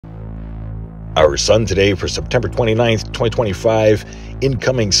Our sun today for September 29th, 2025,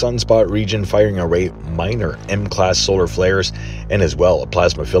 incoming sunspot region firing away minor M-class solar flares and as well a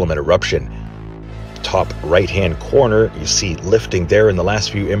plasma filament eruption. Top right-hand corner, you see lifting there in the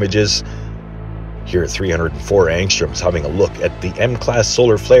last few images. Here at 304 angstroms, having a look at the M-class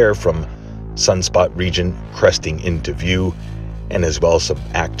solar flare from sunspot region cresting into view, and as well some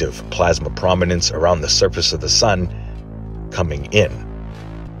active plasma prominence around the surface of the sun coming in.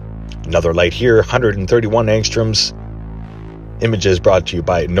 Another light here, 131 angstroms. Images brought to you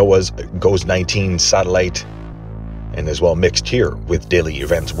by NOAA's GOES-19 satellite, and as well mixed here with daily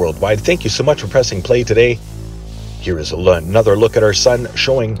events worldwide. Thank you so much for pressing play today. Here is another look at our sun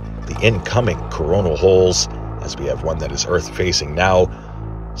showing the incoming coronal holes, as we have one that is Earth-facing now.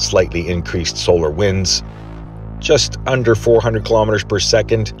 Slightly increased solar winds, just under 400 kilometers per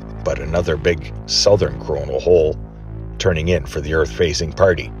second, but another big southern coronal hole turning in for the Earth-facing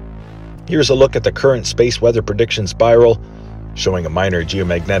party. Here's a look at the current space weather prediction spiral, showing a minor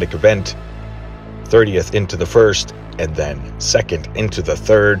geomagnetic event, 30th into the 1st, and then 2nd into the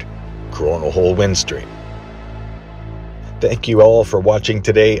 3rd coronal hole wind stream. Thank you all for watching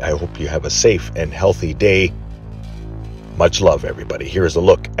today. I hope you have a safe and healthy day. Much love, everybody. Here's a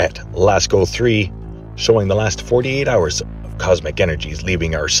look at LASCO 3, showing the last 48 hours of cosmic energies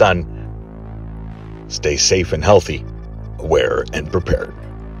leaving our sun. Stay safe and healthy, aware and prepared.